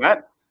 Remember seeing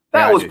that?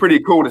 That was pretty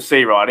cool to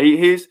see, right?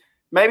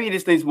 Maybe he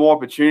just needs more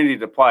opportunity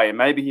to play, and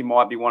maybe he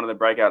might be one of the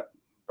breakout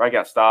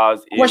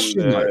stars.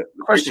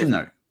 Question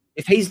though.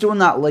 If he's doing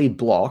that lead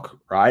block,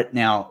 right,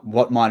 now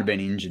Watt might have been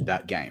injured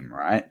that game,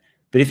 right?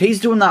 But if he's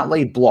doing that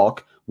lead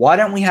block, why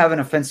don't we have an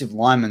offensive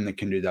lineman that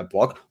can do that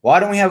block? Why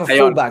don't we have a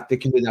fullback that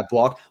can do that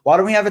block? Why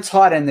don't we have a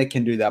tight end that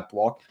can do that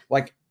block?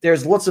 Like,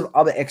 there's lots of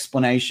other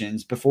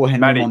explanations before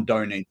Henry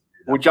Mondeau needs.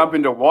 We'll jump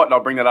into Watt, and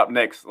I'll bring that up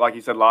next, like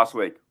you said last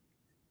week.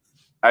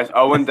 As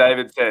Owen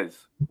David says,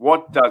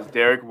 what does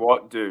Derek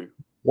Watt do?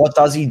 What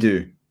does he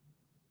do?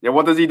 Yeah,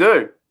 what does he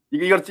do?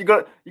 You got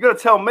to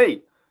tell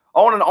me.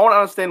 I want to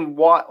understand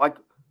why. Like,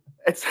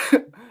 it's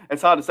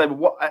hard to say, but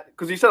what?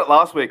 Because you said it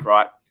last week,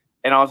 right?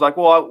 And I was like,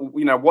 well,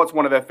 you know, Watt's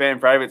one of their fan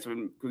favorites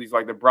because he's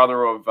like the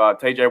brother of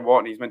TJ Watt,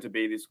 and he's meant to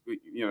be this,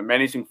 you know,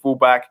 menacing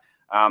fullback,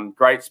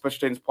 great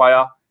special teams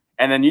player.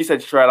 And then you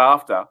said straight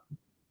after,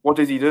 what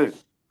does he do?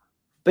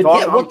 But so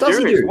yeah, what does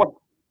he do?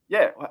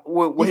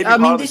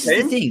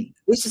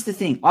 This is the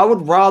thing. I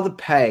would rather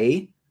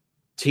pay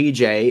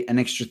TJ an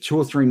extra $2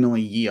 or $3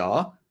 million a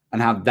year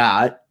and have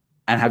that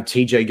and have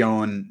TJ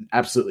going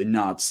absolutely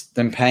nuts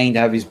than paying to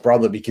have his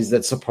brother because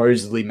that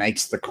supposedly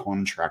makes the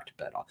contract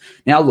better.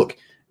 Now, look,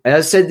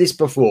 as I said this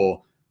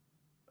before,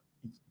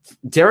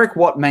 Derek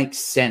Watt makes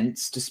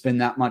sense to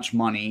spend that much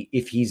money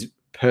if he's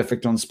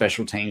perfect on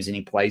special teams and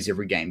he plays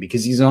every game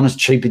because he's on a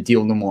cheaper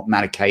deal than what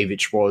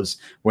Matakevich was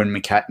when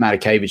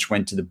Matakevich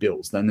went to the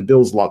Bills. Then the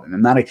Bills love him.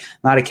 And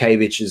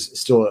Matakevich is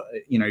still,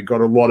 you know,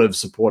 got a lot of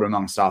support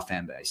amongst our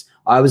fan base.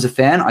 I was a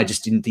fan. I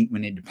just didn't think we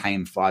needed to pay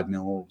him $5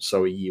 million or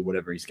so a year,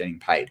 whatever he's getting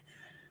paid.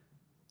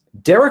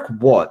 Derek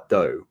Watt,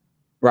 though,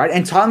 right?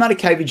 And Tyler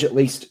Matakevich at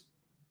least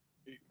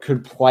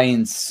could play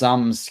in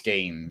some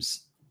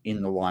schemes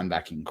in the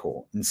linebacking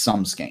core, in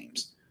some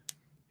schemes.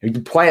 He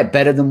could play it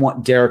better than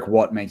what Derek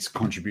Watt makes a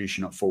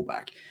contribution at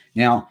fullback.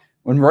 Now,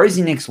 when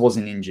Rosie Nix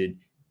wasn't injured,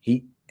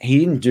 he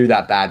didn't do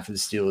that bad for the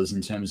Steelers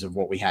in terms of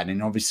what we had.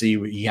 And obviously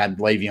he had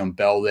Le'Veon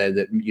Bell there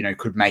that, you know,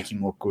 could make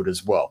him look good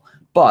as well.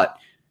 But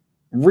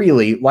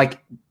really,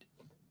 like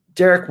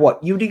Derek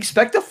Watt, you would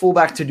expect a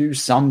fullback to do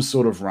some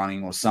sort of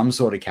running or some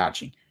sort of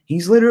catching.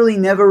 He's literally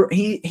never,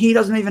 he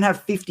doesn't even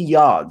have 50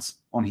 yards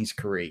on his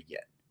career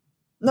yet.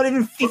 Not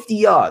even 50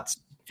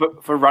 yards.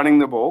 For running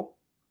the ball?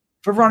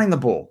 For running the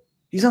ball.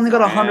 He's only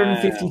got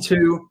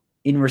 152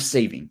 in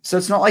receiving. So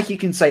it's not like you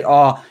can say,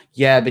 oh,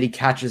 yeah, but he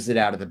catches it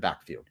out of the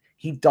backfield.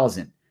 He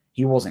doesn't.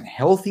 He wasn't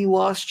healthy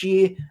last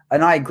year.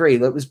 And I agree.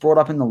 That was brought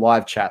up in the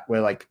live chat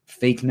where, like,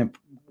 Fiechner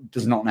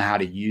does not know how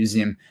to use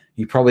him.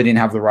 He probably didn't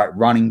have the right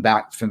running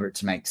back for it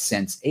to make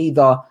sense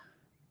either.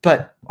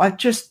 But I'm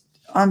just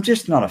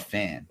not a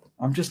fan.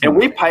 I'm just. And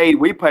we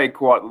paid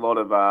quite a lot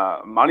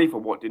of money for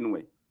Watt, didn't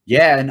we?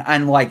 Yeah,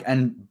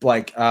 and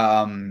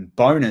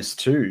bonus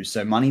too.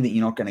 So money that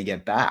you're not going to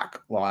get back.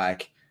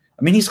 Like,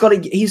 I mean, he's got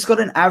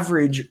an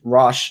average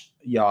rush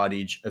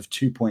yardage of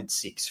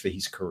 2.6 for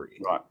his career.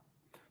 Right.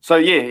 So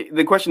yeah,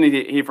 the question is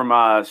here from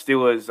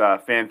Steelers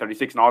fan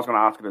 36, and I was going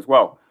to ask it as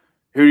well.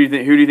 Who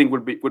do you think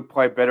would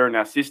play better in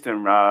our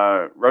system?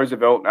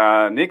 Roosevelt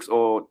Nix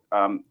or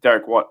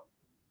Derek Watt?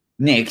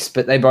 Nix,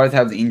 but they both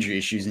have the injury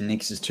issues, and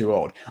Nix is too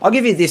old. I'll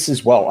give you this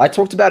as well. I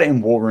talked about it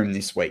in War Room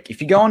this week.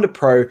 If you go onto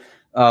Pro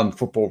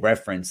Football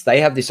Reference,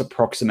 they have this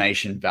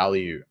approximation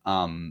value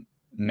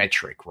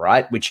metric,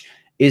 right? Which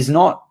is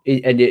not,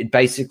 it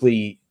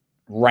basically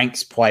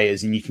ranks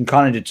players, and you can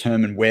kind of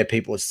determine where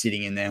people are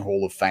sitting in their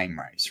Hall of Fame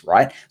race,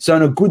 right? So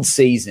in a good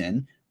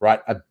season, right,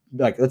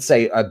 let's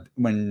say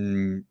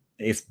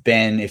if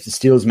the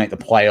Steelers make the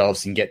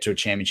playoffs and get to a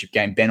championship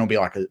game, Ben will be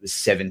like a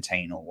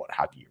 17 or what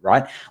have you,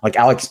 right?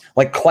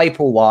 Like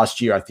Claypool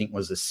last year, I think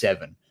was a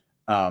 7,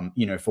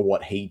 for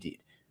what he did.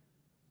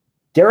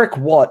 Derek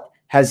Watt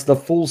has the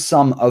full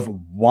sum of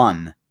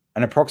 1,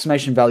 an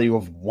approximation value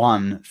of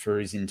 1 for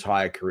his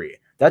entire career.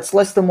 That's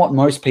less than what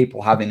most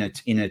people have in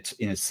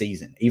a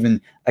season.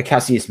 Even a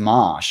Cassius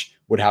Marsh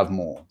would have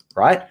more,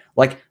 right?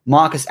 Like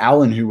Marcus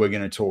Allen, who we're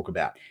going to talk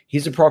about,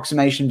 his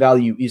approximation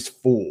value is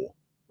 4,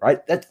 right?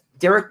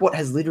 Derek Watt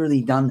has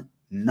literally done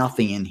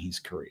nothing in his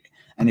career.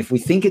 And if we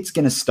think it's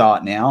going to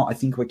start now, I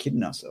think we're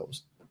kidding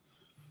ourselves.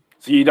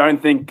 So you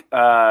don't think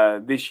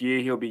this year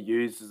he'll be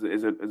used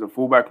as a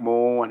fullback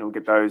more, and he'll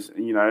get those,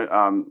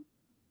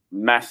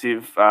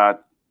 massive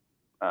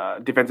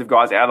defensive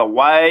guys out of the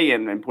way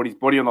and put his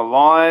body on the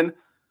line?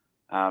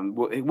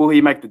 Will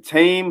he make the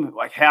team?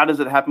 Like, how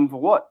does it happen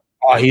for Watt?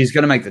 Oh, he's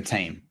going to make the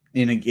team.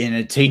 In a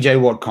TJ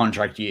Watt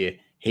contract year,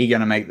 he's going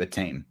to make the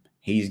team.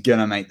 He's going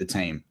to make the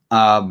team.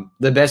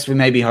 The best we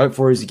maybe hope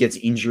for is he gets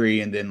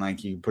injury, and then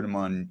you put him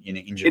on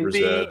injured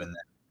reserve. And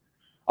then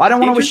I don't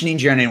want to wish an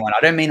injury on anyone.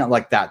 I don't mean it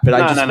like that. But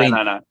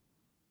No.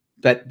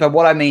 But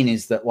what I mean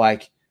is that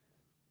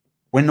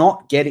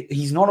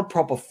he's not a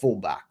proper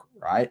fullback,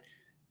 right?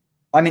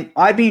 I mean,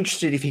 I'd be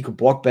interested if he could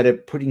block better,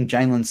 putting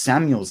Jalen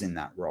Samuels in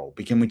that role.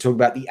 Can we talk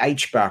about the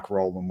H-back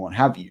role and what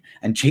have you?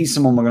 And he's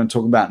someone we're going to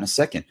talk about in a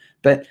second.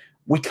 But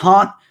we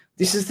can't –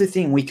 this is the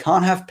thing. We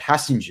can't have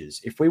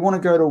passengers. If we want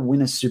to go to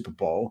win a Super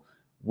Bowl,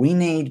 we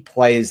need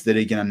players that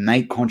are going to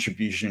make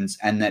contributions,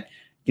 and that,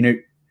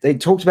 they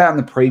talked about in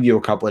the preview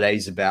a couple of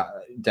days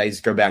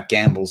ago about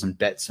gambles and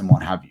bets and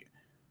what have you.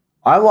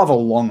 I love a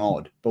long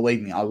odd.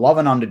 Believe me, I love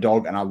an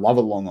underdog and I love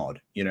a long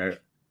odd,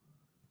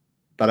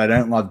 but I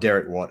don't love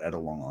Derek Watt at a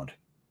long odd.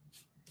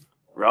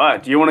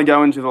 Right. Do you want to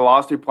go into the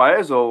last two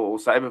players or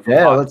save it for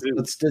part two?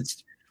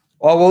 Let's.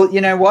 Oh, well,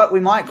 you know what? We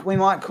might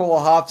call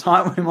a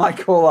halftime. We might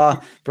call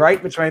a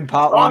break between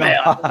part one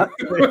and part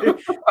two.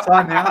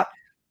 Time out.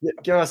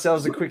 Give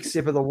ourselves a quick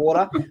sip of the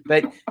water.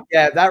 But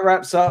yeah, that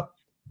wraps up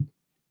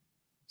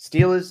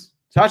Steelers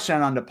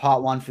Touchdown Under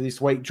part 1 for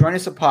this week. Join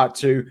us at part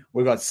 2.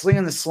 We've got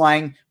Slinging the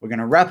Slang. We're going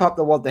to wrap up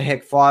the What the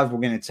Heck 5. We're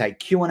going to take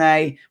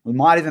Q&A. We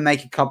might even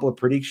make a couple of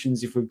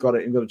predictions if we've got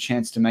a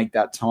chance to make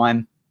that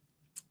time.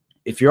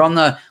 If you're on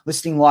the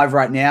listening live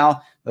right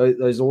now,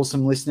 those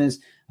awesome listeners,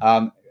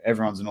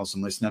 everyone's an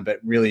awesome listener, but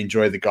really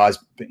enjoy the guys,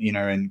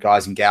 and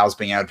guys and gals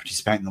being able to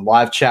participate in the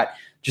live chat.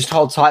 Just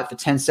hold tight for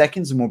 10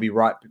 seconds and we'll be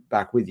right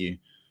back with you.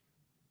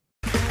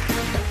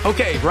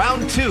 Okay,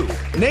 round 2.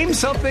 Name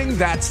something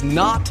that's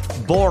not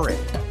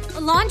boring.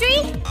 A laundry?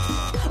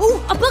 Ooh,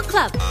 a book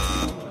club.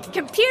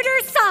 Computer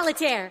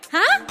solitaire,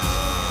 huh?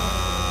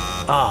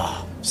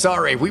 Ah,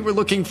 sorry, we were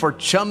looking for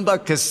Chumba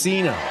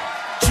Casino.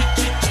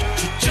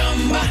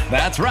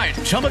 That's right,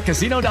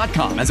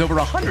 ChumbaCasino.com has over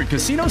 100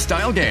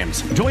 casino-style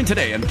games. Join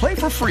today and play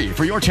for free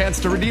for your chance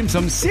to redeem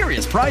some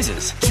serious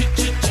prizes.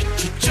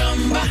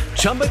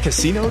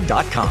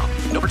 ChumbaCasino.com.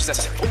 No purchase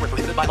necessary. Void where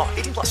prohibited by law.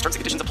 18+ terms and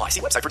conditions apply.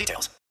 See website for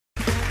details.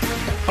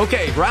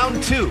 Okay,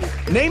 round 2.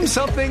 Name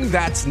something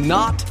that's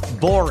not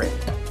boring.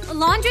 A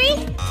laundry?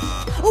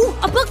 Ooh,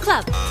 a book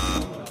club.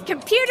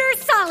 Computer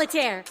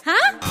solitaire,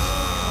 huh?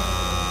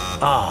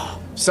 Ah,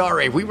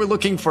 sorry, we were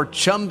looking for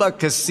Chumba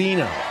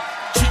Casino.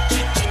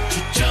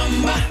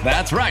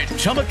 That's right,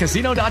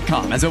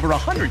 ChumbaCasino.com has over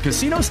 100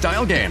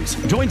 casino-style games.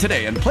 Join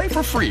today and play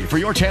for free for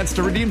your chance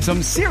to redeem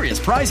some serious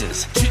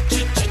prizes.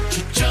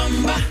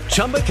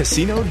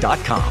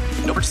 ChumbaCasino.com.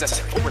 No purchase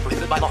necessary. Void where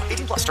prohibited by law.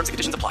 18+ terms and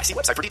conditions apply. See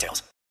website for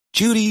details.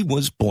 Judy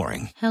was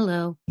boring.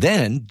 Hello.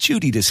 Then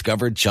Judy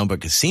discovered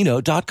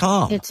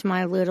ChumbaCasino.com. It's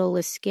my little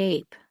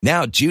escape.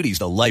 Now Judy's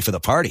the life of the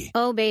party.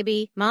 Oh,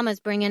 baby,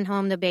 mama's bringing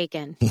home the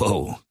bacon.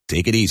 Whoa,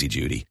 take it easy,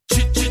 Judy.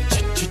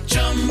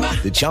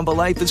 The Chumba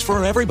life is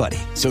for everybody.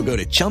 So go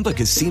to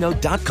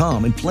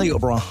ChumbaCasino.com and play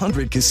over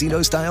 100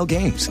 casino-style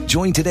games.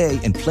 Join today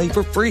and play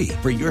for free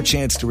for your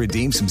chance to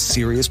redeem some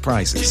serious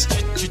prizes.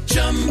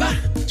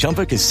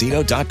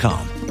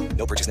 ChumbaCasino.com.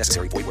 No purchase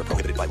necessary. Void where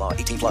prohibited by law.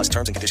 18+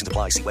 terms and conditions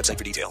apply. See website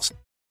for details.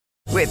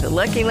 With the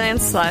Lucky Land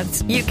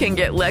Slots, you can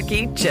get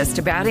lucky just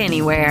about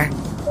anywhere.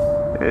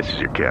 This is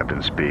your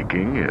captain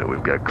speaking.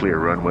 We've got clear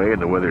runway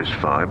and the weather's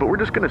fine, but we're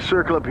just going to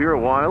circle up here a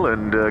while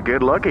and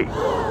get lucky.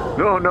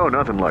 No,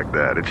 nothing like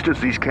that. It's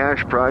just these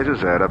cash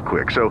prizes add up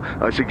quick. So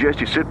I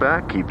suggest you sit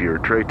back, keep your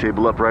tray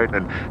table upright,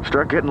 and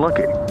start getting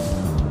lucky.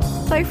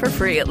 Play for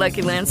free at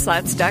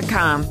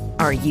LuckyLandSlots.com.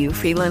 Are you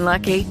feeling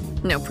lucky?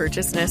 No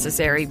purchase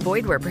necessary.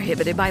 Void where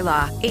prohibited by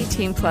law.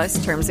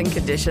 18+ terms and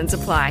conditions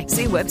apply.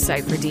 See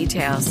website for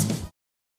details.